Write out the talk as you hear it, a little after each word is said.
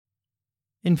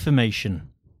Information.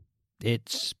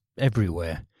 It's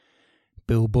everywhere.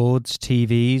 Billboards,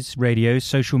 TVs, radios,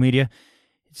 social media.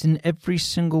 It's in every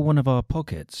single one of our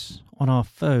pockets, on our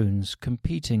phones,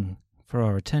 competing for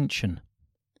our attention.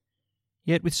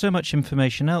 Yet with so much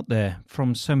information out there,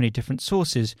 from so many different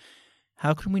sources,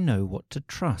 how can we know what to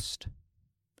trust?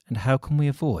 And how can we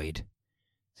avoid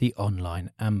the online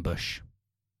ambush?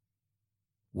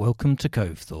 Welcome to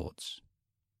Cove Thoughts.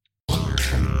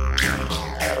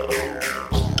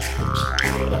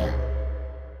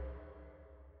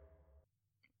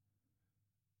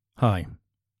 Hi,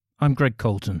 I'm Greg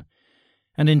Colton,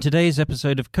 and in today's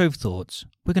episode of Cove Thoughts,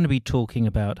 we're going to be talking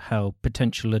about how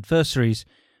potential adversaries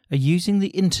are using the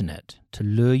internet to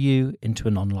lure you into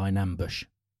an online ambush,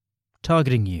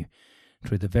 targeting you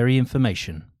through the very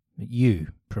information that you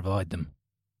provide them.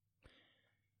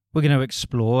 We're going to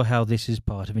explore how this is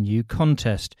part of a new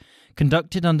contest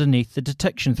conducted underneath the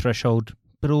detection threshold,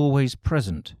 but always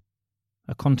present.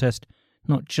 A contest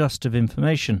not just of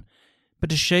information, but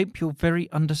to shape your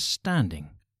very understanding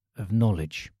of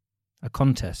knowledge. A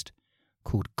contest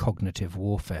called cognitive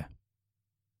warfare.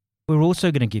 We're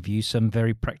also going to give you some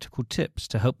very practical tips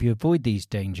to help you avoid these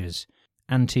dangers,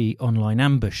 anti-online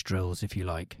ambush drills if you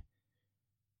like.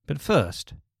 But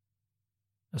first,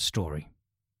 a story.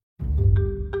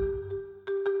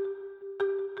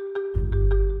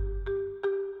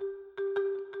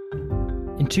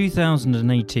 In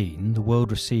 2018, the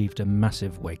world received a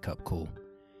massive wake-up call.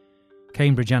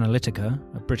 Cambridge Analytica,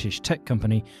 a British tech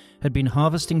company, had been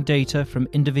harvesting data from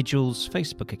individuals'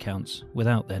 Facebook accounts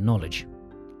without their knowledge.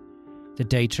 The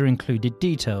data included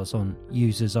details on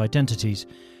users' identities,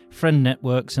 friend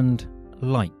networks and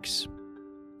likes.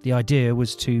 The idea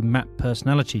was to map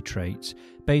personality traits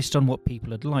based on what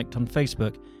people had liked on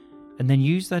Facebook and then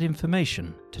use that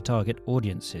information to target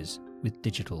audiences with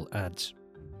digital ads.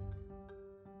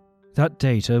 That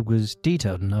data was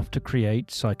detailed enough to create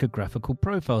psychographical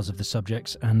profiles of the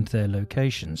subjects and their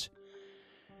locations.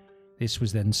 This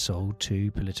was then sold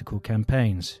to political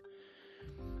campaigns.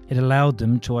 It allowed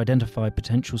them to identify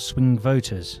potential swing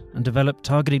voters and develop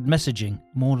targeted messaging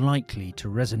more likely to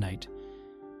resonate.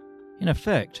 In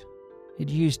effect, it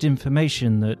used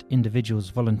information that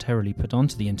individuals voluntarily put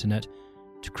onto the internet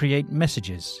to create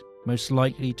messages most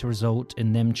likely to result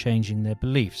in them changing their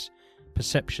beliefs,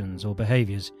 perceptions or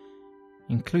behaviours,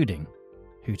 including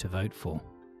who to vote for.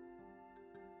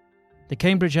 The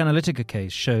Cambridge Analytica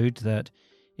case showed that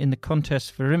in the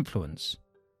contest for influence,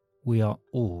 we are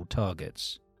all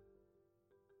targets.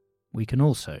 We can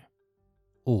also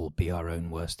all be our own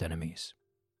worst enemies.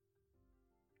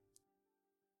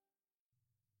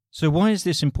 So why is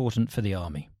this important for the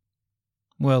army?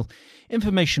 Well,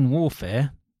 information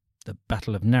warfare, the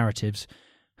battle of narratives,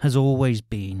 has always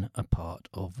been a part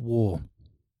of war.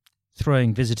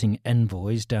 Throwing visiting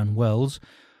envoys down wells,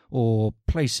 or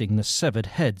placing the severed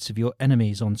heads of your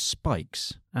enemies on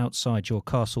spikes outside your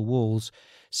castle walls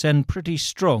send pretty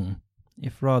strong,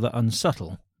 if rather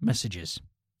unsubtle, messages.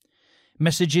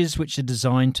 Messages which are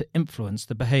designed to influence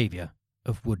the behaviour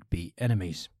of would-be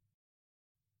enemies.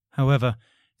 However,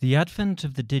 the advent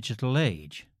of the digital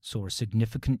age saw a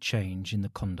significant change in the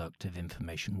conduct of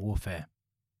information warfare.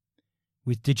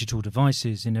 With digital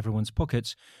devices in everyone's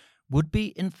pockets,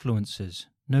 would-be influencers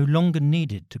no longer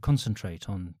needed to concentrate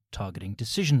on targeting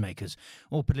decision-makers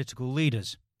or political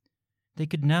leaders. They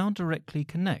could now directly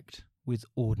connect with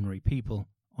ordinary people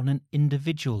on an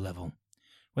individual level,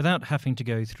 without having to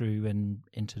go through an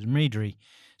intermediary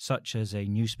such as a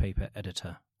newspaper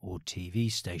editor or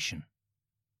TV station.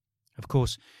 Of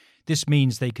course, this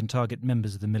means they can target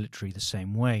members of the military the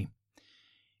same way.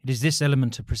 It is this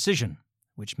element of precision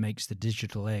which makes the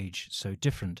digital age so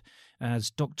different, as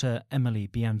Dr Emily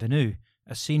Bienvenue,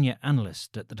 a senior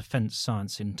analyst at the Defence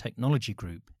Science and Technology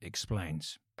Group,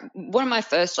 explains. One of my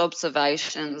first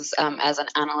observations as an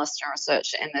analyst and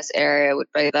researcher in this area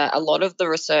would be that a lot of the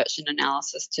research and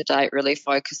analysis to date really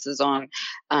focuses on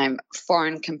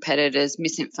foreign competitors'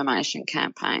 misinformation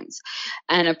campaigns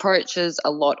and approaches a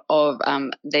lot of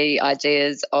the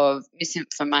ideas of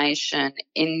misinformation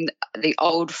in the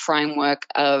old framework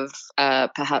of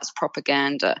perhaps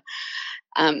propaganda.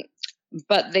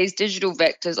 But these digital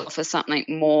vectors offer something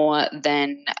more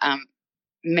than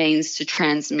means to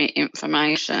transmit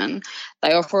information.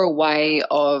 They offer a way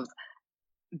of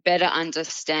better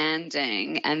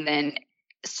understanding and then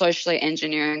socially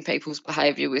engineering people's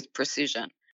behaviour with precision.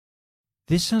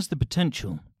 This has the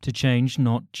potential to change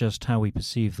not just how we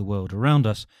perceive the world around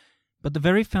us, but the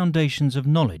very foundations of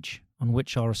knowledge on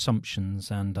which our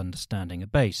assumptions and understanding are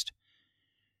based.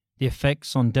 The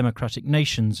effects on democratic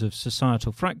nations of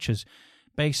societal fractures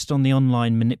based on the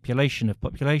online manipulation of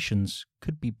populations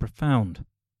could be profound.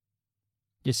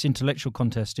 This intellectual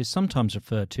contest is sometimes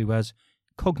referred to as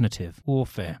cognitive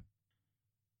warfare.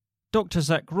 Dr.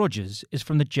 Zac Rogers is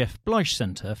from the Jeff Bleich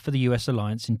Center for the US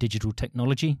Alliance in Digital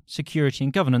Technology, Security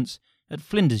and Governance at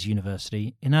Flinders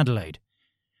University in Adelaide.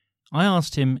 I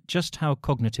asked him just how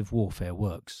cognitive warfare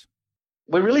works.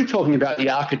 We're really talking about the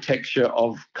architecture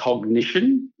of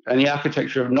cognition and the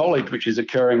architecture of knowledge which is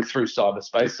occurring through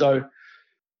cyberspace. So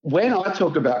when I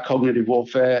talk about cognitive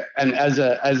warfare, and as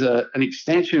an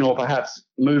extension or perhaps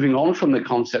moving on from the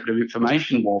concept of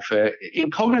information warfare, in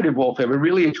cognitive warfare, we're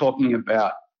really talking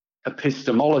about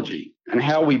epistemology and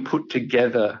how we put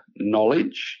together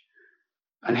knowledge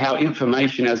and how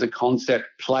information as a concept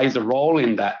plays a role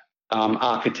in that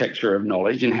architecture of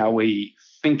knowledge and how we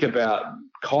think about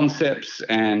concepts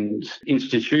and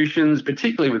institutions,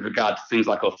 particularly with regard to things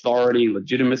like authority,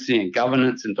 legitimacy and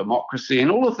governance and democracy.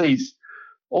 And all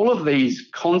of these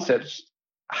concepts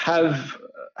have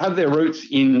their roots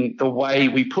in the way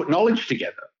we put knowledge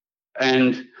together.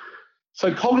 And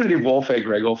so cognitive warfare,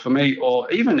 Greg, or for me, or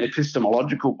even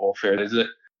epistemological warfare, is that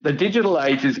the digital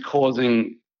age is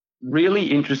causing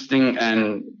really interesting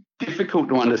and difficult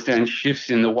to understand shifts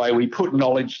in the way we put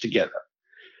knowledge together.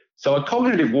 So a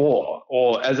cognitive war,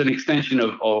 or as an extension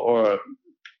of, or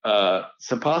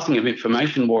surpassing of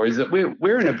information war, is that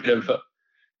we're in a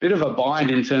bit of a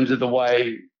bind in terms of the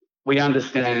way we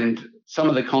understand some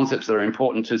of the concepts that are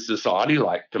important to society,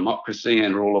 like democracy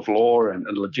and rule of law and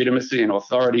legitimacy and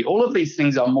authority. All of these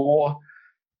things are more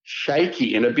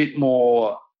shaky and a bit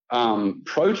more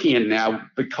protean now,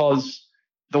 because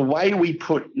the way we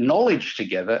put knowledge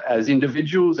together as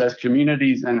individuals, as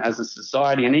communities, and as a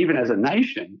society, and even as a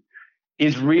nation,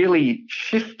 is really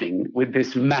shifting with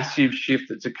this massive shift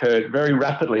that's occurred very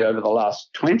rapidly over the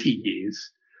last 20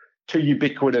 years to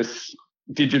ubiquitous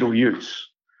digital use.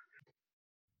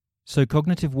 So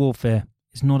cognitive warfare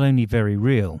is not only very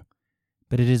real,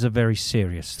 but it is a very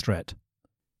serious threat.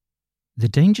 The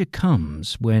danger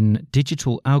comes when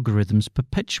digital algorithms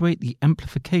perpetuate the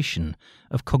amplification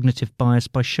of cognitive bias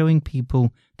by showing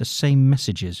people the same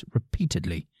messages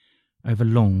repeatedly over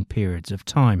long periods of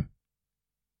time.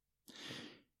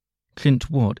 Clint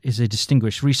Watts is a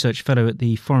distinguished research fellow at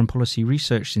the Foreign Policy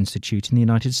Research Institute in the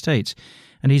United States,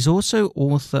 and he's also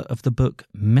author of the book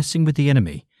Messing with the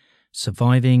Enemy: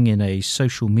 Surviving in a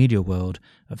Social Media World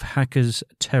of Hackers,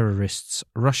 Terrorists,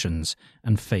 Russians,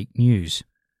 and Fake News.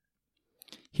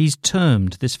 He's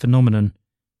termed this phenomenon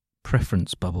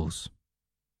preference bubbles.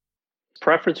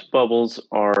 Preference bubbles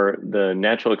are the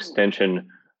natural extension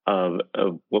of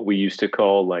what we used to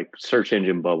call like search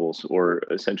engine bubbles, or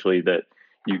essentially that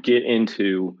you get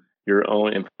into your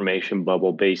own information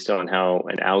bubble based on how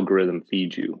an algorithm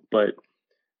feeds you. But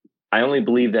I only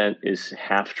believe that is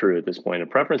half true at this point. A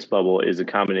preference bubble is a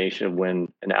combination of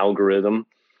when an algorithm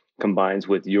combines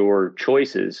with your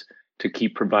choices to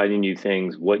keep providing you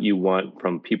things, what you want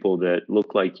from people that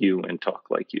look like you and talk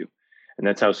like you. And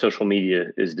that's how social media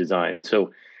is designed.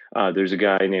 So there's a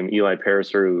guy named Eli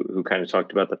Pariser who kind of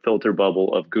talked about the filter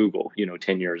bubble of Google,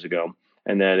 10 years ago.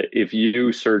 And that if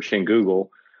you search in Google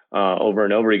over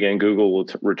and over again, Google will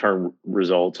return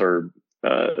results, or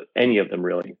any of them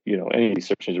really, any of these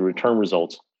search engines return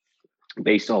results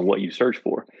based on what you search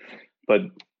for. But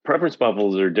preference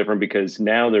bubbles are different because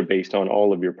now they're based on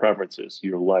all of your preferences,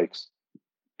 your likes,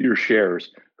 your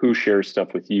shares, who shares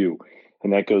stuff with you.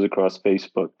 And that goes across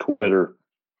Facebook, Twitter,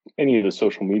 any of the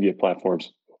social media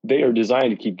platforms. They are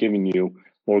designed to keep giving you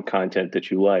more content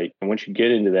that you like. And once you get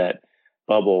into that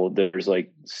bubble, there's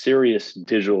like serious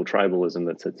digital tribalism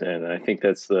that sits in. And I think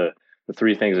that's the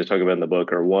three things I talk about in the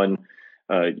book are: one,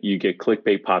 you get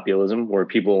clickbait populism, where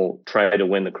people try to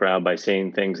win the crowd by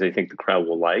saying things they think the crowd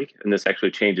will like. And this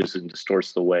actually changes and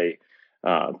distorts the way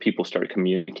people start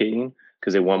communicating,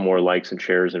 because they want more likes and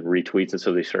shares and retweets. And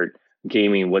so they start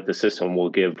gaming what the system will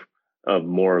give of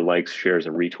more likes, shares,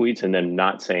 and retweets, and then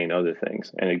not saying other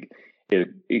things. And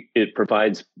it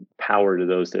provides power to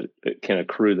those that can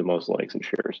accrue the most likes and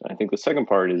shares. I think the second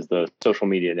part is the social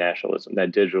media nationalism,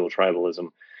 that digital tribalism.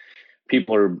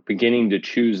 People are beginning to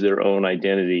choose their own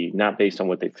identity, not based on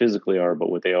what they physically are, but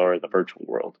what they are in the virtual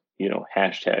world.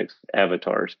 Hashtags,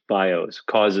 avatars, bios,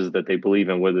 causes that they believe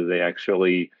in, whether they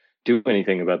actually do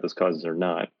anything about those causes or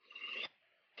not.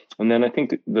 And then I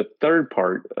think the third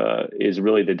part is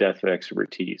really the death of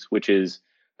expertise, which is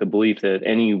the belief that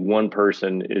any one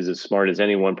person is as smart as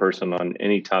any one person on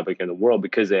any topic in the world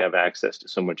because they have access to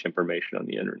so much information on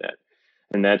the internet.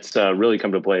 And that's really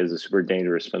come to play as a super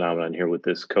dangerous phenomenon here with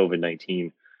this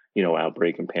COVID-19,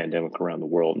 outbreak and pandemic around the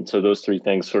world. And so those three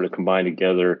things sort of combine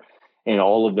together, and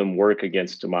all of them work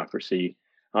against democracy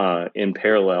in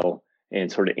parallel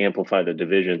and sort of amplify the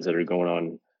divisions that are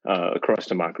going on across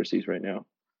democracies right now.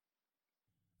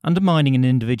 Undermining an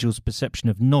individual's perception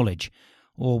of knowledge,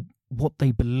 or what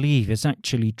they believe is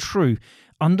actually true,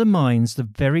 undermines the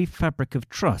very fabric of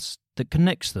trust that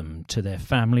connects them to their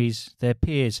families, their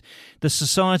peers, the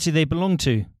society they belong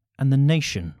to, and the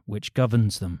nation which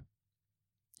governs them.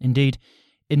 Indeed,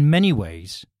 in many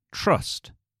ways,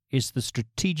 trust is the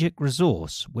strategic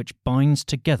resource which binds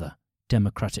together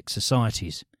democratic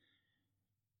societies.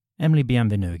 Emily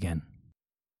Bienvenue again.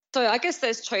 So I guess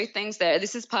there's two things there.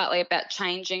 This is partly about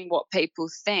changing what people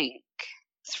think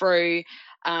through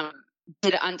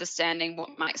better understanding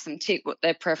what makes them tick, what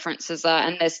their preferences are,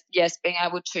 and there's, yes, being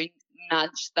able to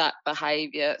nudge that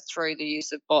behaviour through the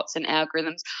use of bots and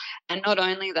algorithms. And not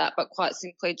only that, but quite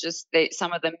simply just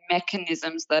some of the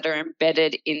mechanisms that are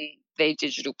embedded in the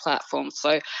digital platforms.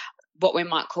 So what we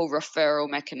might call referral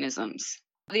mechanisms.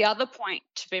 The other point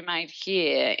to be made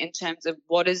here in terms of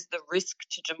what is the risk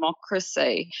to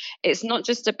democracy, it's not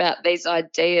just about these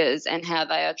ideas and how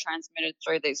they are transmitted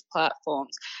through these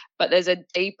platforms, but there's a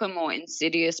deeper, more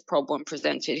insidious problem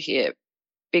presented here,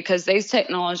 because these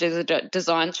technologies are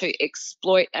designed to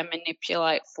exploit and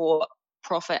manipulate for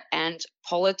profit and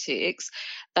politics.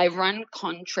 They run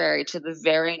contrary to the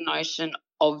very notion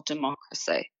of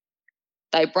democracy.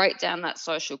 They break down that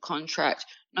social contract,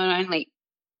 not only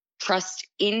trust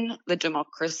in the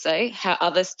democracy, how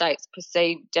other states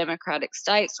perceive democratic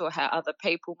states or how other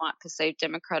people might perceive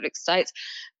democratic states,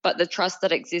 but the trust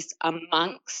that exists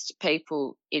amongst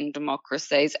people in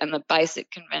democracies and the basic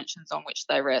conventions on which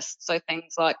they rest. So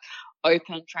things like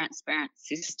open, transparent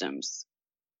systems.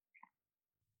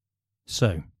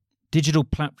 So, digital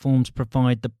platforms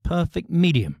provide the perfect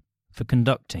medium for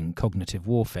conducting cognitive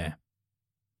warfare.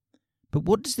 But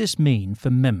what does this mean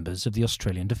for members of the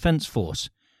Australian Defence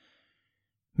Force?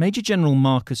 Major General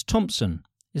Marcus Thompson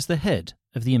is the head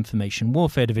of the Information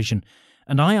Warfare Division,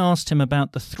 and I asked him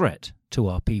about the threat to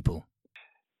our people.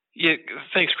 Yeah,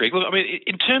 thanks, Greg. Look, I mean,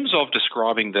 in terms of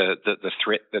describing the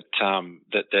threat that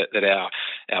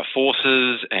our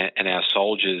forces and our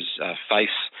soldiers face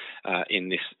in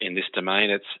this domain,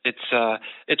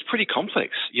 it's pretty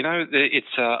complex. You know,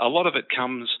 it's a lot of it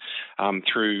comes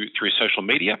through social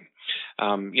media.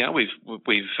 You know, we've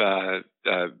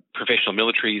professional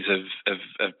militaries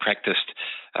have practiced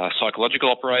psychological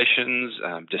operations,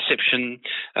 deception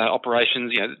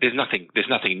operations. You know, there's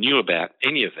nothing new about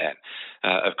any of that.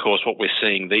 Of course, what we're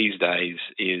seeing these days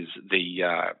is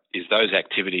those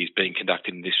activities being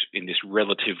conducted in this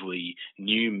relatively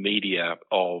new media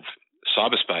of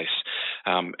cyberspace,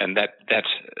 and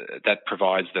that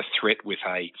provides the threat with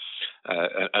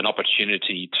an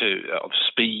opportunity of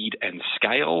speed and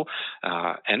scale,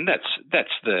 and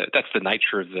that's the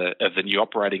nature of the new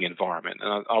operating environment.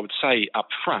 And I would say up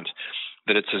front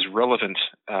that it's as relevant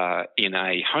in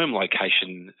a home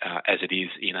location as it is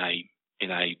in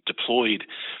a deployed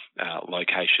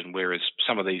location, whereas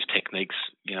some of these techniques,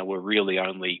 you know, were really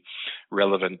only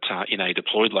relevant in a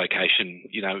deployed location,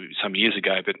 you know, some years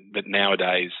ago, but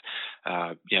nowadays,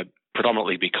 you know,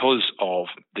 predominantly because of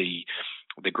the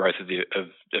growth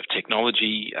of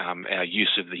technology, our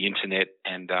use of the internet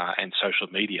and social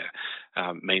media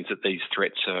means that these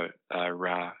threats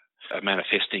are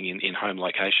manifesting in home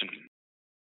location.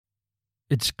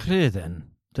 It's clear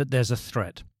then that there's a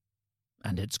threat,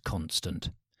 and it's constant.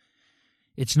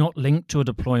 It's not linked to a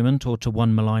deployment or to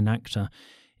one malign actor.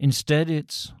 Instead,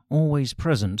 it's always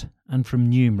present and from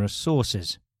numerous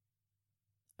sources.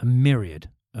 A myriad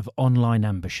of online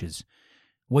ambushes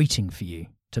waiting for you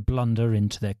to blunder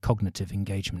into their cognitive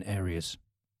engagement areas.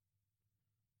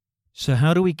 So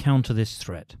how do we counter this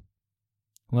threat?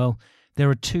 Well, there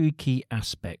are two key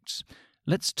aspects.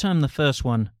 Let's term the first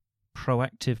one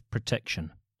proactive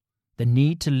protection. The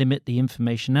need to limit the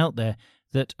information out there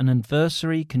that an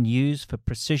adversary can use for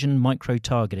precision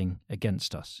micro-targeting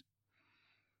against us.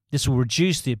 This will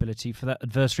reduce the ability for that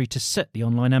adversary to set the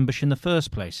online ambush in the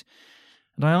first place.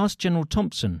 And I asked General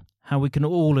Thompson how we can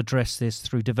all address this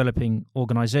through developing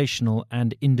organisational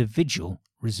and individual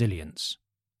resilience.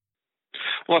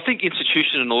 Well, I think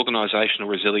institutional and organisational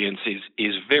resilience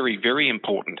is very, very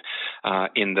important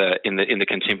in the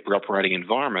contemporary operating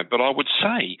environment. But I would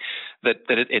say that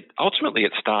it ultimately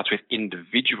starts with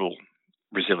individual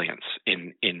resilience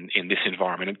in this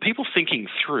environment, and people thinking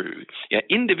through,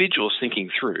 individuals thinking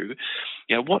through,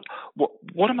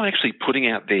 what am I actually putting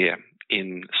out there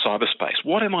in cyberspace?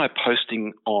 What am I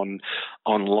posting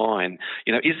online?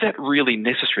 Is that really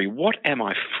necessary? What am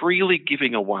I freely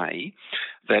giving away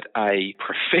that a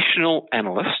professional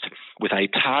analyst with a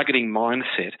targeting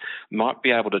mindset might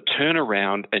be able to turn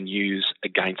around and use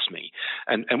against me?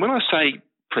 And when I say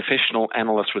professional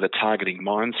analyst with a targeting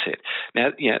mindset,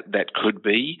 now, that could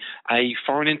be a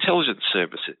foreign intelligence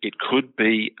service. It could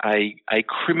be a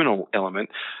criminal element.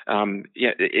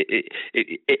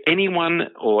 Anyone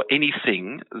or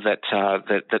anything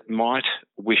that might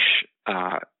wish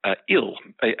ill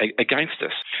against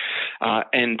us.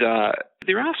 And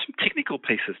there are some technical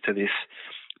pieces to this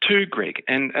too, Greg.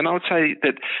 And I would say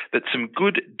that some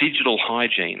good digital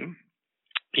hygiene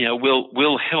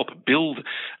will help build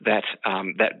that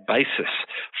basis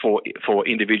for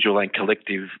individual and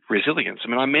collective resilience. I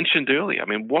mean, I mentioned earlier. I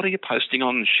mean, what are you posting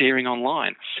on and sharing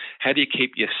online? How do you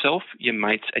keep yourself, your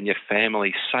mates, and your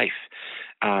family safe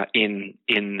in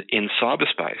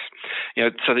cyberspace?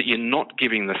 So that you're not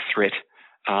giving the threat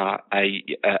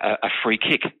a free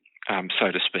kick.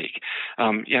 So to speak,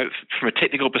 from a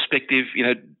technical perspective,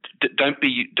 don't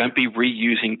be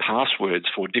reusing passwords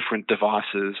for different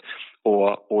devices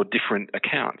or different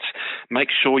accounts. Make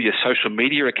sure your social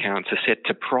media accounts are set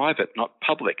to private, not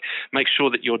public. Make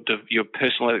sure that your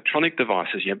personal electronic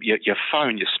devices, your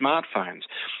phone, your smartphones,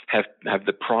 have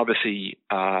the privacy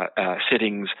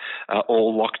settings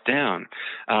all locked down.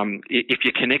 If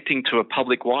you're connecting to a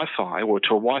public Wi-Fi or to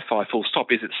a Wi-Fi full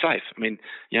stop, is it safe? I mean,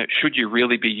 should you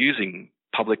really be using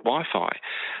public Wi-Fi?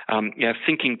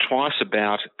 Thinking twice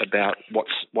about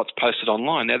what's posted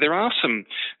online. Now there are some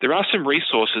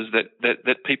resources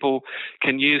that people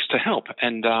can use to help,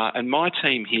 and my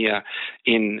team here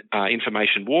in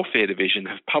Information Warfare Division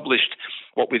have published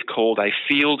what we've called a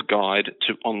field guide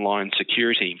to online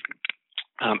security.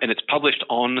 And it's published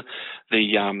on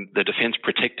the Defence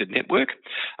Protected Network,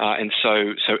 and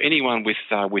so anyone with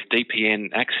DPN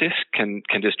access can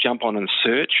just jump on and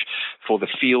search for the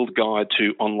Field Guide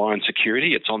to Online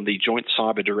Security. It's on the Joint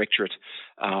Cyber Directorate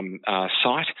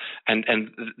site,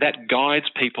 and that guides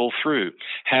people through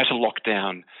how to lock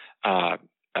down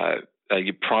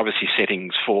your privacy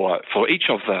settings for each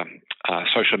of the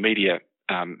social media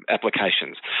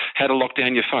applications, how to lock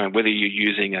down your phone, whether you're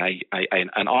using an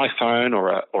iPhone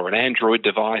or an Android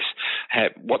device,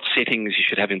 what settings you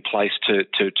should have in place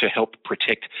to help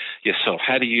protect yourself,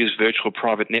 how to use virtual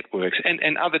private networks,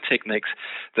 and other techniques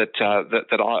that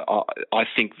I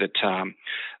think that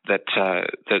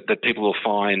people will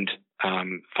find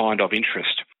of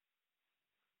interest.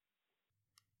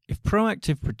 If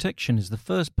proactive protection is the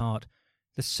first part,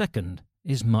 the second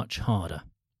is much harder.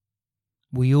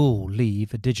 We all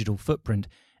leave a digital footprint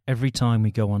every time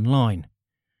we go online.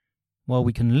 While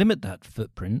we can limit that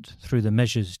footprint through the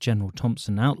measures General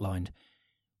Thompson outlined,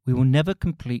 we will never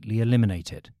completely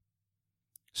eliminate it.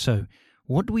 So,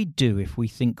 what do we do if we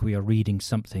think we are reading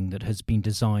something that has been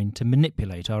designed to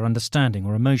manipulate our understanding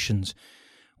or emotions?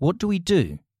 What do we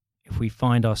do if we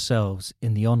find ourselves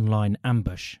in the online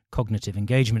ambush cognitive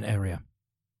engagement area?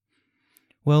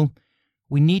 Well,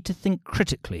 we need to think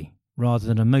critically rather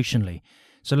than emotionally,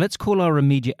 so let's call our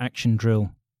immediate action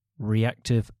drill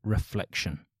reactive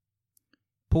reflection.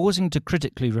 Pausing to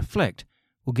critically reflect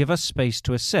will give us space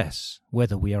to assess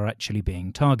whether we are actually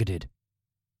being targeted.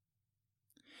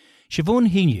 Siobhan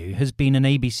Heanue has been an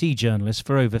ABC journalist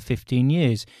for over 15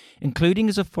 years, including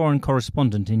as a foreign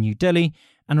correspondent in New Delhi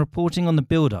and reporting on the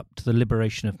build-up to the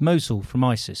liberation of Mosul from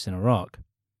ISIS in Iraq.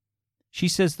 She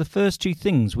says the first two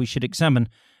things we should examine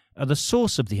are the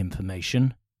source of the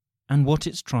information and what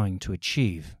it's trying to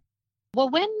achieve. Well,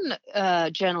 when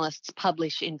journalists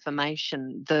publish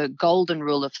information, the golden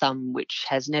rule of thumb, which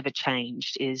has never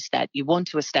changed, is that you want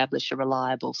to establish a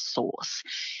reliable source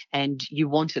and you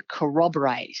want to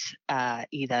corroborate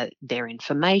either their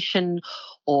information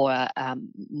or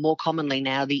more commonly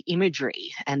now the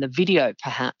imagery and the video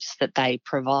perhaps that they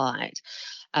provide.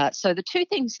 So the two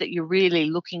things that you're really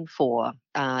looking for,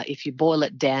 if you boil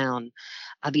it down,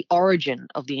 are the origin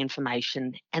of the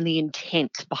information and the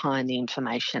intent behind the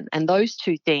information. And those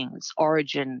two things,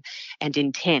 origin and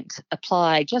intent,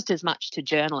 apply just as much to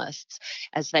journalists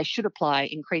as they should apply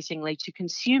increasingly to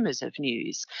consumers of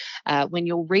news. When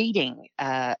you're reading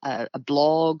a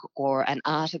blog or an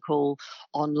article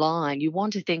online, you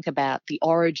want to think about the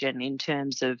origin in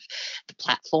terms of the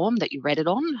platform that you read it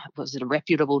on. Was it a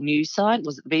reputable news site?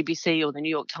 Was it the BBC or the New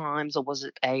York Times, or was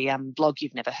it a blog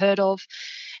you've never heard of?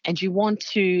 And you want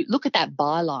to look at that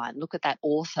byline, look at that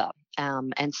author,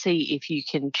 and see if you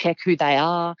can check who they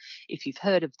are, if you've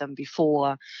heard of them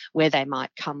before, where they might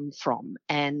come from.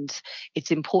 And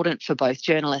it's important for both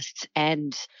journalists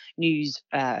and news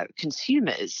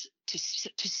consumers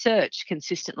to search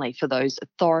consistently for those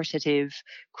authoritative,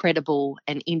 credible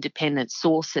and independent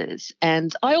sources.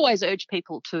 And I always urge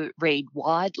people to read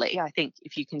widely. I think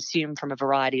if you consume from a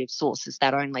variety of sources,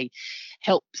 that only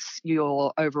helps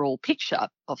your overall picture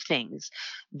of things.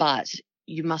 But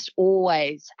you must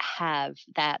always have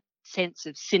that sense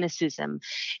of cynicism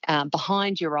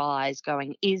behind your eyes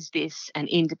going, is this an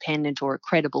independent or a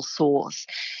credible source?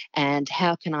 And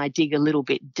how can I dig a little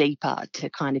bit deeper to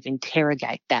kind of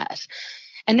interrogate that?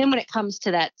 And then when it comes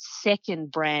to that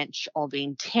second branch of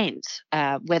intent,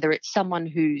 whether it's someone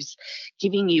who's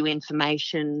giving you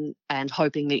information and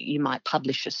hoping that you might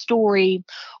publish a story,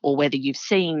 or whether you've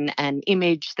seen an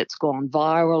image that's gone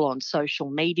viral on social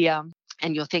media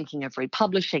and you're thinking of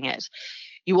republishing it,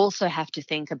 you also have to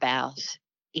think about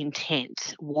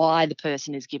intent, why the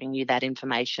person is giving you that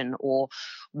information, or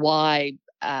why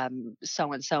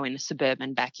so-and-so in a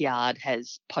suburban backyard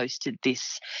has posted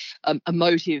this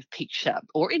emotive picture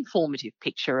or informative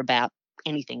picture about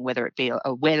anything, whether it be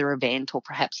a weather event or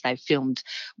perhaps they've filmed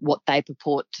what they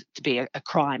purport to be a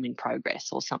crime in progress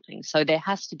or something. So there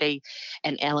has to be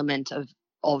an element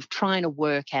of trying to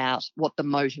work out what the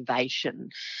motivation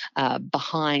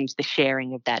behind the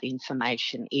sharing of that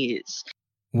information is.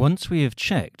 Once we have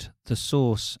checked the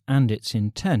source and its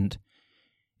intent,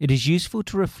 it is useful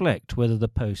to reflect whether the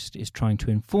post is trying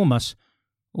to inform us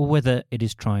or whether it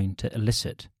is trying to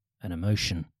elicit an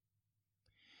emotion.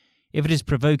 If it is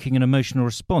provoking an emotional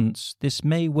response, this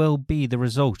may well be the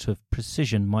result of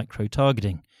precision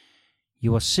micro-targeting.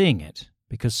 You are seeing it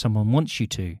because someone wants you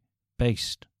to,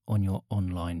 based on your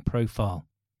online profile.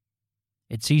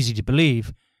 It's easy to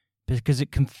believe because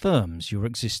it confirms your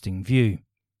existing view.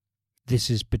 This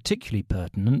is particularly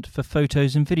pertinent for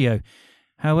photos and video.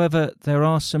 However, there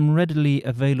are some readily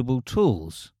available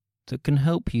tools that can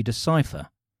help you decipher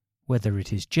whether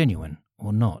it is genuine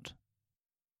or not.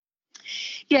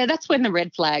 Yeah, that's when the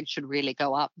red flag should really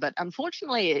go up. But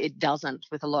unfortunately, it doesn't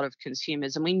with a lot of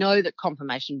consumers. And we know that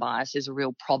confirmation bias is a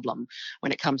real problem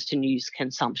when it comes to news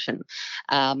consumption.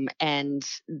 And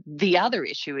the other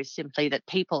issue is simply that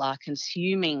people are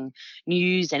consuming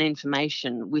news and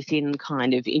information within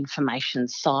kind of information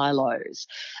silos.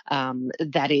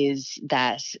 That is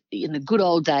that in the good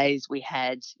old days, we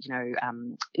had,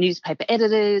 newspaper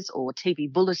editors or TV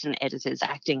bulletin editors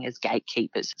acting as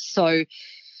gatekeepers. So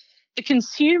the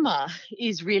consumer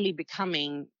is really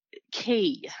becoming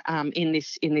key in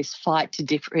this fight to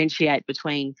differentiate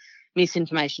between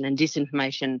misinformation and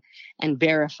disinformation and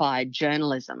verified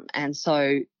journalism. And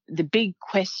so the big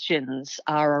questions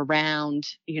are around,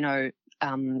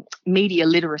 media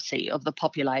literacy of the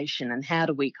population, and how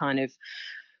do we kind of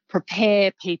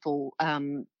prepare people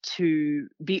to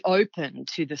be open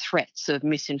to the threats of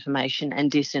misinformation and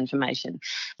disinformation.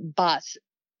 But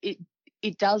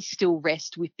it does still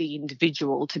rest with the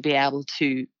individual to be able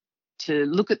to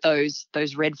look at those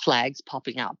red flags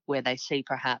popping up where they see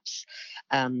perhaps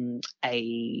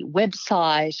a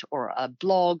website or a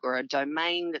blog or a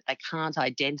domain that they can't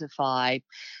identify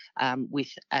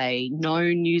with a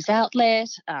known news outlet.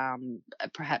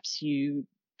 Perhaps you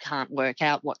can't work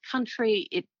out what country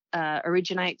it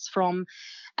originates from.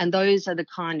 And those are the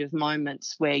kind of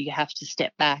moments where you have to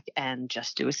step back and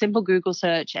just do a simple Google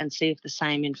search and see if the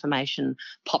same information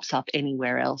pops up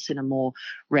anywhere else in a more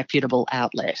reputable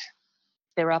outlet.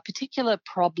 There are particular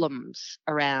problems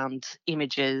around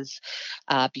images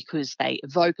because they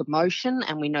evoke emotion,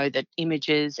 and we know that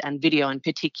images and video in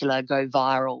particular go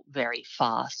viral very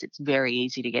fast. It's very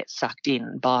easy to get sucked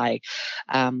in by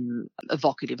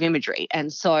evocative imagery.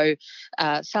 And so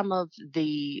some of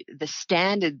the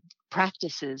standard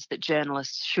practices that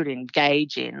journalists should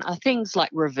engage in are things like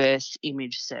reverse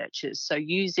image searches. So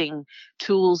using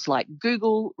tools like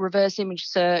Google reverse image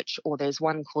search, or there's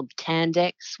one called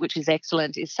Tandex, which is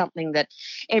excellent, is something that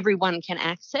everyone can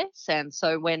access. And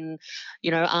so when,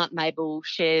 Aunt Mabel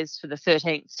shares for the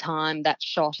 13th time that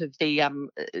shot of the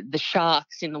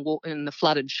sharks in the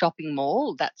flooded shopping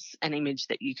mall, that's an image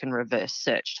that you can reverse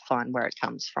search to find where it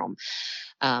comes from.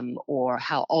 Or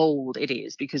how old it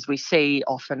is, because we see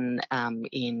often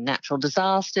in natural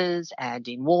disasters and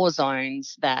in war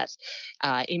zones that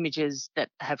images that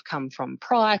have come from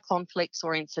prior conflicts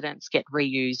or incidents get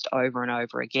reused over and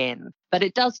over again. But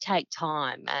it does take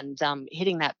time, and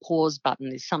hitting that pause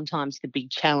button is sometimes the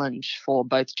big challenge for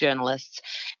both journalists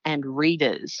and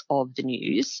readers of the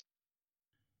news.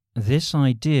 This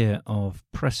idea of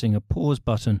pressing a pause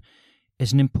button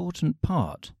is an important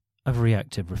part of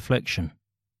reactive reflection.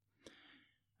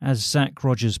 As Zac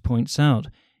Rogers points out,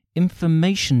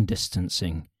 information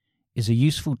distancing is a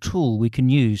useful tool we can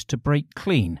use to break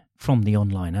clean from the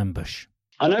online ambush.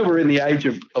 I know we're in the age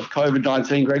of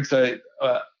COVID-19, Greg, so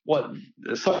what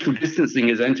social distancing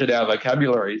has entered our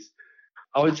vocabularies.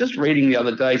 I was just reading the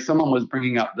other day, someone was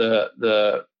bringing up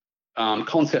the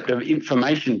concept of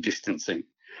information distancing.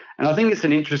 And I think it's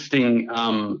an interesting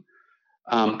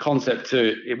concept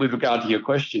with regard to your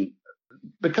question.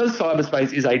 Because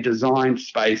cyberspace is a designed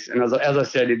space, and as I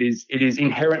said, it is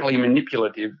inherently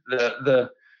manipulative. The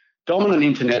dominant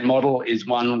internet model is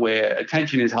one where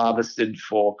attention is harvested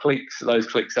for clicks. Those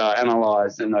clicks are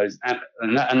analysed, and that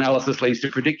analysis leads to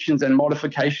predictions and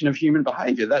modification of human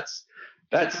behaviour. That's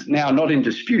now not in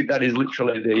dispute. That is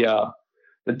literally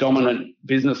the dominant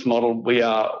business model we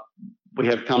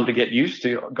have come to got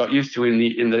used to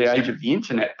in the age of the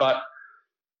internet. But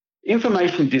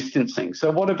information distancing.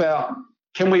 So what about,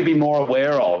 can we be more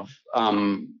aware of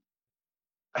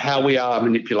how we are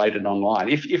manipulated online?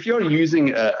 If you're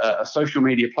using a social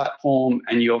media platform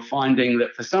and you're finding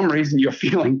that for some reason you're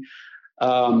feeling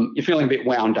a bit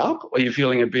wound up, or you're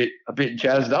feeling a bit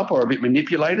jazzed up or a bit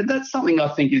manipulated, that's something I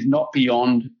think is not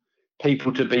beyond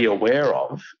people to be aware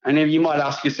of. And then you might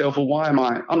ask yourself, well, why am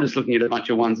I'm just looking at a bunch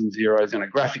of ones and zeros and a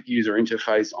graphic user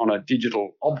interface on a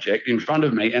digital object in front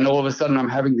of me, and all of a sudden I'm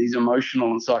having these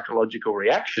emotional and psychological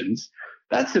reactions.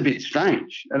 That's a bit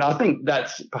strange. And I think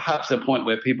that's perhaps a point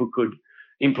where people could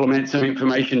implement some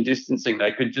information distancing.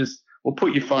 They could just,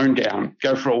 put your phone down,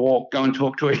 go for a walk, go and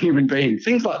talk to a human being,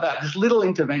 things like that. Just little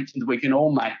interventions we can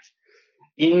all make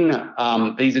in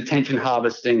these attention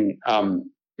harvesting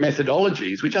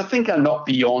methodologies, which I think are not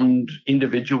beyond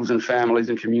individuals and families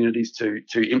and communities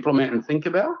to implement and think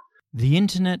about. The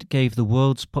internet gave the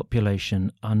world's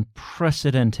population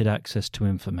unprecedented access to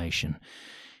information,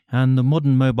 and the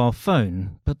modern mobile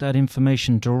phone put that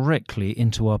information directly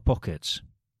into our pockets.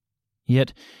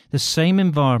 Yet, the same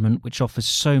environment which offers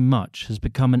so much has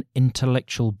become an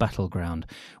intellectual battleground,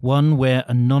 one where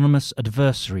anonymous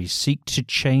adversaries seek to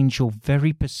change your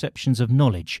very perceptions of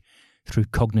knowledge through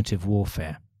cognitive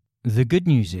warfare. The good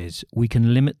news is we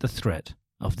can limit the threat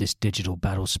of this digital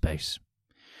battle space.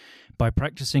 By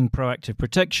practicing proactive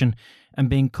protection and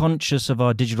being conscious of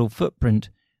our digital footprint,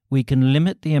 we can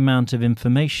limit the amount of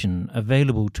information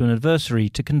available to an adversary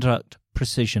to conduct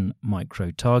precision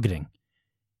micro-targeting.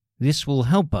 This will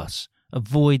help us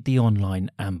avoid the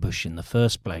online ambush in the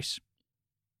first place.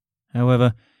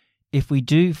 However, if we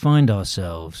do find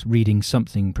ourselves reading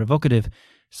something provocative,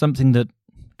 something that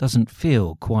doesn't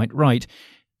feel quite right,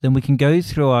 then we can go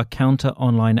through our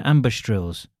counter-online ambush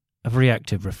drills of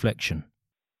reactive reflection.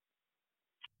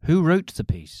 Who wrote the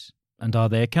piece, and are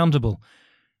they accountable?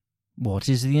 What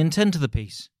is the intent of the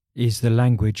piece? Is the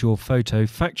language or photo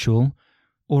factual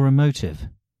or emotive?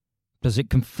 Does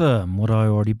it confirm what I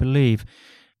already believe?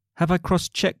 Have I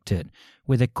cross-checked it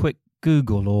with a quick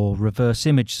Google or reverse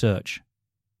image search?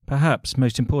 Perhaps,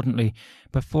 most importantly,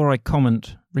 before I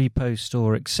comment, repost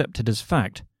or accept it as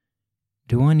fact,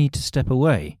 do I need to step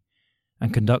away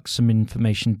and conduct some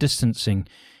information distancing,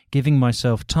 giving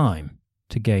myself time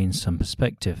to gain some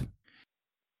perspective?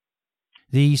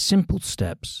 These simple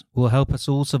steps will help us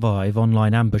all survive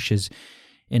online ambushes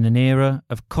in an era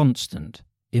of constant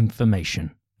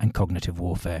information and cognitive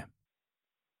warfare.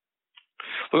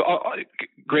 Look,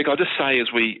 Greg, I'll just say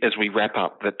as we wrap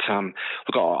up that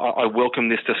I welcome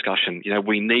this discussion. You know,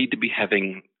 we need to be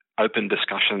having open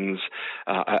discussions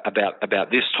about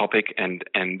this topic and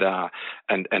about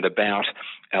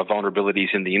our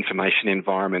vulnerabilities in the information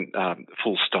environment.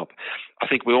 Full stop. I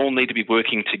think we all need to be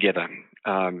working together,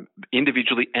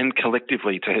 individually and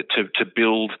collectively, to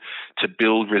build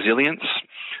resilience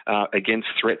against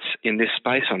threats in this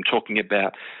space. I'm talking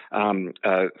about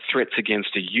threats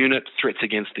against a unit, threats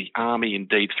against the army,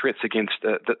 indeed threats against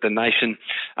the nation,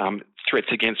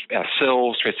 threats against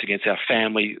ourselves, threats against our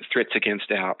family, threats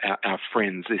against our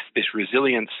friends. This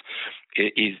resilience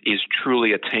is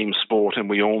truly a team sport, and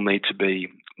we all need to be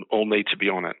on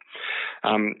it.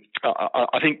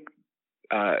 I think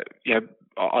I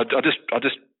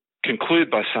just conclude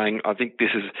by saying I think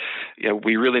this is,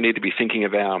 we really need to be thinking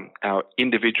of our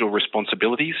individual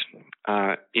responsibilities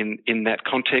in that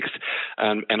context,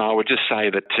 and I would just say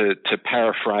that to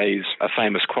paraphrase a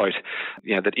famous quote,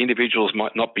 that individuals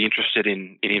might not be interested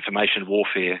in information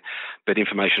warfare, but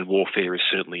information warfare is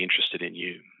certainly interested in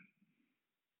you.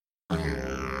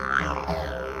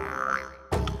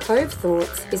 Cove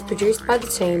Thoughts is produced by the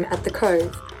team at The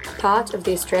Cove, part of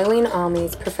the Australian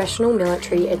Army's Professional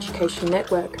Military Education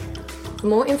Network. For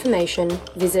more information,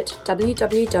 visit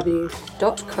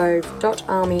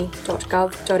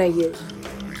www.cove.army.gov.au.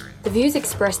 The views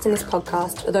expressed in this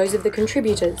podcast are those of the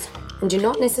contributors and do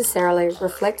not necessarily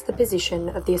reflect the position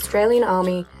of the Australian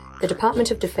Army, the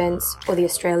Department of Defence, or the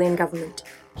Australian Government.